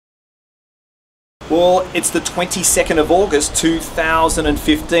Well, it's the 22nd of August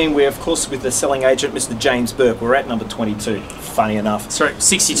 2015. We're, of course, with the selling agent, Mr. James Burke. We're at number 22, funny enough. Sorry,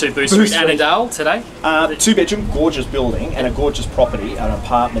 62 Booth Street, Annandale today. Two-bedroom, gorgeous building and a gorgeous property, an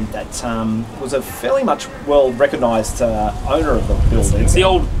apartment that was a fairly much well-recognised owner of the building. It's the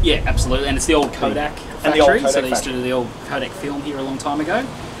old, yeah, absolutely, and it's the old Kodak factory. And the old Kodak so they used to do the old Kodak film here a long time ago.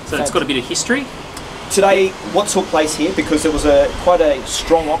 So it's got a bit of history. Today, what took place here, because it was quite a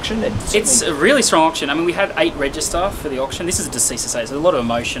strong auction? It's a really strong auction. I mean, we had 8 register for the auction. This is a deceased estate, so a lot of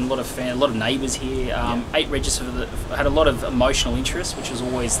emotion, a lot of fans, a lot of neighbours here. 8 register had a lot of emotional interest, which is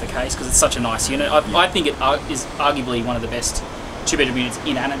always the case because it's such a nice unit. I think it is arguably one of the best 2-bedroom units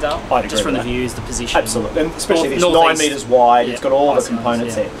in Annandale, just from the views, the position. Absolutely, and especially it's 9 metres wide. Yeah, it's got all the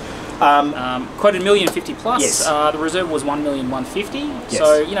components there. Quoted $1,050,000 plus. Yes. The reserve was $1,150,000. Yes.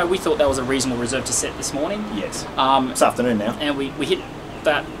 So you know we thought that was a reasonable reserve to set this morning. Yes. This afternoon now. And we hit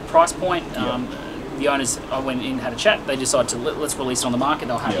that price point. The owners, I went in and had a chat. They decided to let's release it on the market.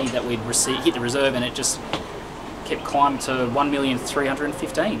 They were happy that we'd hit the reserve, and it just kept climbing to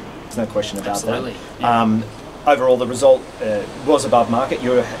 $1,315,000. There's no question about Absolutely. that. Yeah. Overall, the result was above market.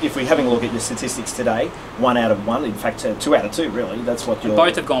 If we're having a look at your statistics today, 1 out of 1, in fact 2 out of 2 really, that's what you're...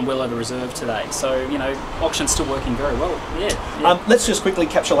 Both have gone well over reserve today, so you know, auction's still working very well. Yeah. Let's just quickly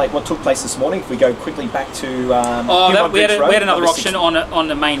capsulate what took place this morning. If we go quickly back to we had another auction on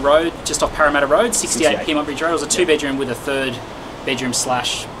the main road, just off Parramatta Road, 68 Piedmont Bridge Road. It was a 2-bedroom with a 3rd bedroom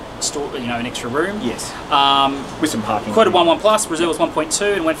slash store, you know, an extra room. Yes. With some parking. Quoted 1.1 plus, reserve was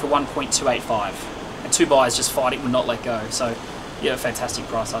 1.2 and went for 1.285. 2 buyers just fight it, would not let go. So, yeah, fantastic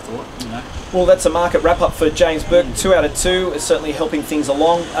price, I thought. You know. Well, that's a market wrap up for James Burke. 2 out of 2 is certainly helping things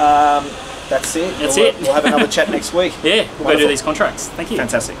along. That's it. That's it. We'll have another chat next week. Yeah, we'll go do these contracts. Thank you.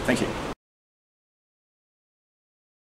 Fantastic. Thank you.